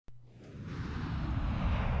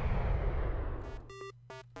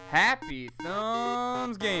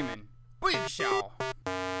HappyThumbsGaming. BooYaKaShouw.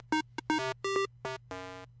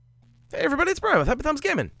 Hey everybody, it's Brian with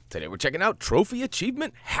HappyThumbsGaming. Today we're checking out Trophy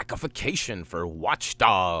Achievement Hackification for Watch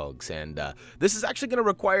Dogs. And this is actually going to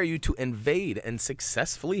require you to invade and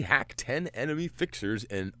successfully hack 10 enemy fixers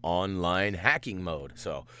in online hacking mode.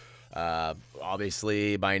 So,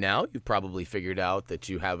 obviously by now you've probably figured out that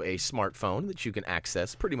you have a smartphone that you can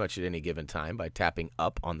access pretty much at any given time by tapping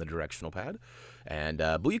up on the directional pad. And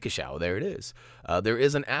BooYaKaShouw, there it is. There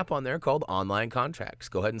is an app on there called Online Contracts.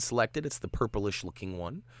 Go ahead and select it. It's the purplish looking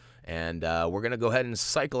one. And we're going to go ahead and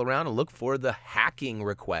cycle around and look for the hacking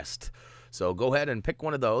request. So go ahead and pick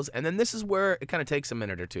one of those. And then this is where it kind of takes a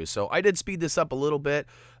minute or two. So I did speed this up a little bit.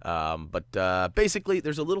 But basically,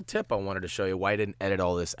 there's a little tip I wanted to show you why I didn't edit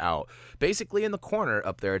all this out. Basically, in the corner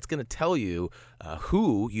up there, it's going to tell you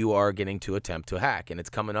who you are getting to attempt to hack. And it's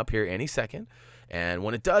coming up here any second. And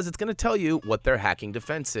when it does, it's going to tell you what their hacking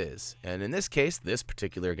defense is. And in this case, this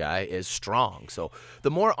particular guy is strong. So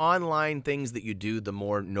the more online things that you do, the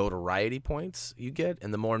more notoriety points you get.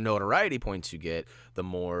 And the more notoriety points you get, the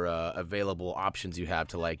more available options you have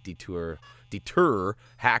to like deter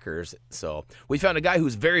hackers. So we found a guy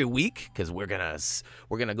who's very weak because we're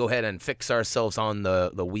gonna go ahead and fix ourselves on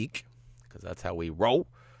the weak because that's how we roll.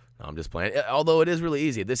 I'm just playing. Although it is really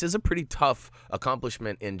easy. This is a pretty tough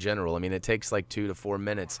accomplishment in general. I mean, it takes like 2 to 4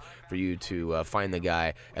 minutes for you to find the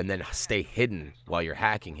guy and then stay hidden while you're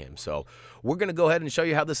hacking him. So we're going to go ahead and show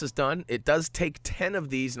you how this is done. It does take 10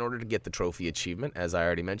 of these in order to get the trophy achievement, as I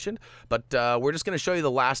already mentioned. But we're just going to show you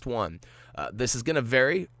the last one. This is going to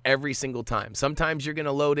vary every single time. Sometimes you're going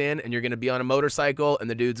to load in and you're going to be on a motorcycle and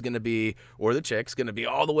the dude's going to be, or the chick's going to be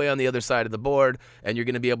all the way on the other side of the board and you're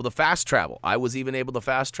going to be able to fast travel. I was even able to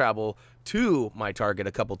fast travel to my target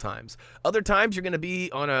a couple times. Other times you're going to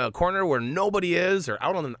be on a corner where nobody is or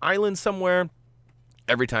out on an island somewhere.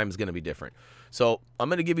 Every time is going to be different. So I'm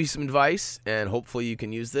going to give you some advice, and hopefully you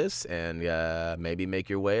can use this and maybe make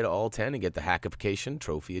your way to all 10 and get the Hackification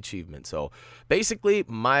Trophy achievement. So basically,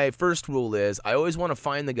 my first rule is I always want to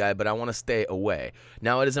find the guy, but I want to stay away.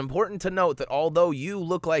 Now, it is important to note that although you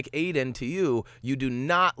look like Aiden to you, you do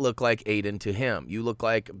not look like Aiden to him. You look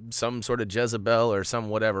like some sort of Jezebel or some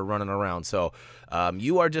whatever running around. So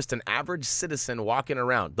you are just an average citizen walking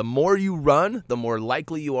around. The more you run, the more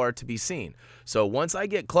likely you are to be seen. So once I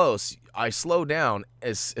get close, I slow down,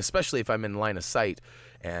 especially if I'm in line of sight.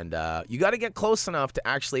 And you got to get close enough to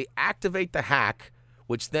actually activate the hack,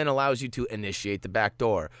 which then allows you to initiate the back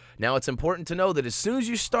door. Now, it's important to know that as soon as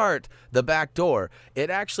you start the back door, it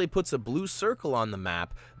actually puts a blue circle on the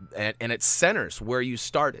map, and it centers where you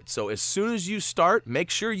started. So as soon as you start,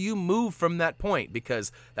 make sure you move from that point,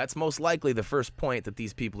 because that's most likely the first point that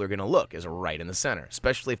these people are going to look is right in the center,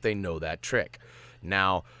 especially if they know that trick.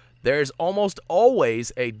 Now, there's almost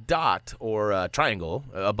always a dot or a triangle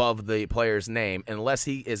above the player's name unless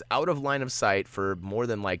he is out of line of sight for more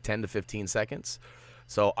than like 10 to 15 seconds.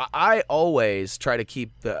 So I always try to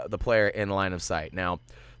keep the player in line of sight. Now,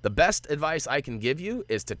 the best advice I can give you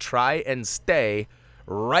is to try and stay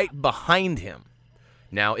right behind him.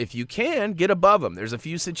 Now, if you can, get above him. There's a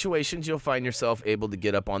few situations you'll find yourself able to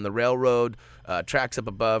get up on the railroad tracks up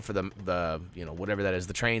above for the whatever that is,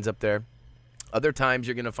 the trains up there. Other times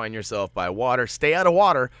you're going to find yourself by water. Stay out of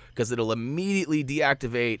water because it'll immediately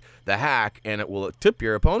deactivate the hack and it will tip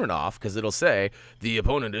your opponent off because it'll say the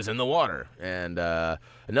opponent is in the water. And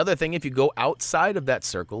another thing, if you go outside of that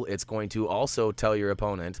circle, it's going to also tell your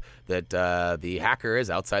opponent that the hacker is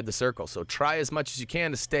outside the circle. So try as much as you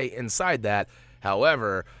can to stay inside that.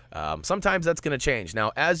 However, sometimes that's going to change.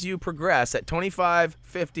 Now, as you progress at 25,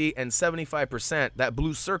 50, and 75%, that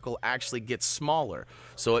blue circle actually gets smaller.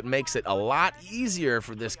 So it makes it a lot easier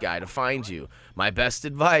for this guy to find you. My best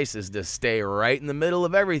advice is to stay right in the middle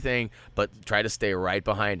of everything, but try to stay right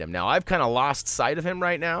behind him. Now, I've kind of lost sight of him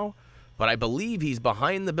right now, but I believe he's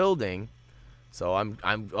behind the building. So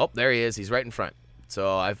oh, there he is. He's right in front.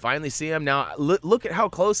 So I finally see him. Now, look at how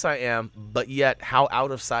close I am, but yet how out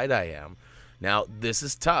of sight I am. Now, this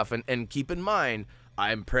is tough, and keep in mind,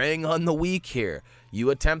 I'm preying on the weak here.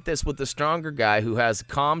 You attempt this with the stronger guy who has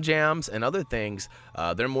comm jams and other things,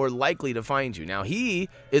 they're more likely to find you. Now, he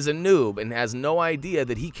is a noob and has no idea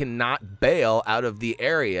that he cannot bail out of the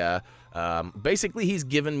area. Basically, he's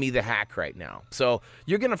given me the hack right now. So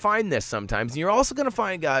you're going to find this sometimes, and you're also going to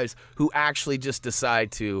find guys who actually just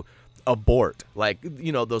decide to abort, like,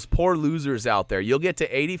 you know, those poor losers out there. You'll get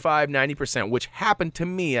to 85, 90%, which happened to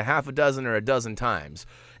me a half a dozen or a dozen times,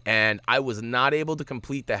 and I was not able to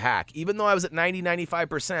complete the hack. Even though I was at 90,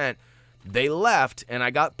 95%, they left, and I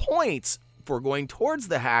got points for going towards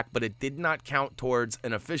the hack, but it did not count towards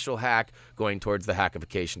an official hack going towards the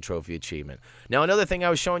Hackification Trophy achievement. Now, another thing I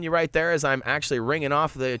was showing you right there as I'm actually ringing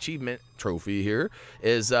off the achievement trophy here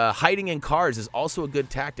is hiding in cars is also a good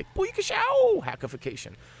tactic. BooYaKaShouw!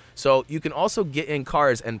 Hackification. So you can also get in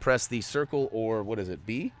cars and press the circle or what is it,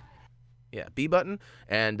 B? Yeah, B button,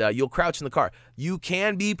 and you'll crouch in the car. You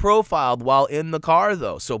can be profiled while in the car,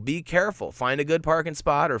 though, so be careful. Find a good parking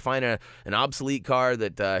spot or find an obsolete car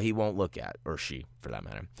that he won't look at, or she, for that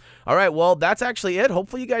matter. All right, well, that's actually it.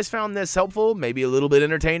 Hopefully you guys found this helpful, maybe a little bit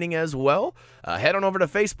entertaining as well. Head on over to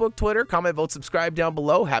Facebook, Twitter, comment, vote, subscribe down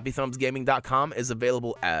below. HappyThumbsGaming.com is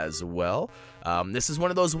available as well. This is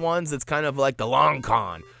one of those ones that's kind of like the long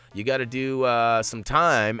con. You got to do some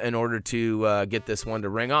time in order to get this one to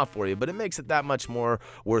ring off for you, but it makes it that much more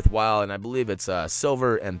worthwhile, and I believe it's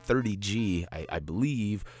silver and 30G, I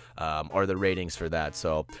believe, are the ratings for that,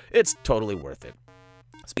 so it's totally worth it.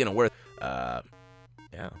 Speaking of worth, yeah,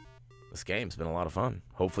 this game's been a lot of fun.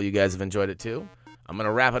 Hopefully you guys have enjoyed it too. I'm going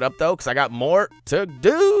to wrap it up, though, because I got more to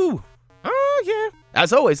do. Oh, yeah.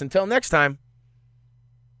 As always, until next time.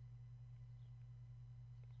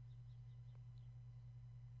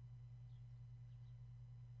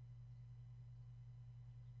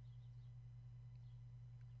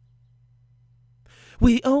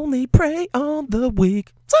 We only prey on the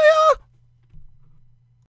weak. See ya!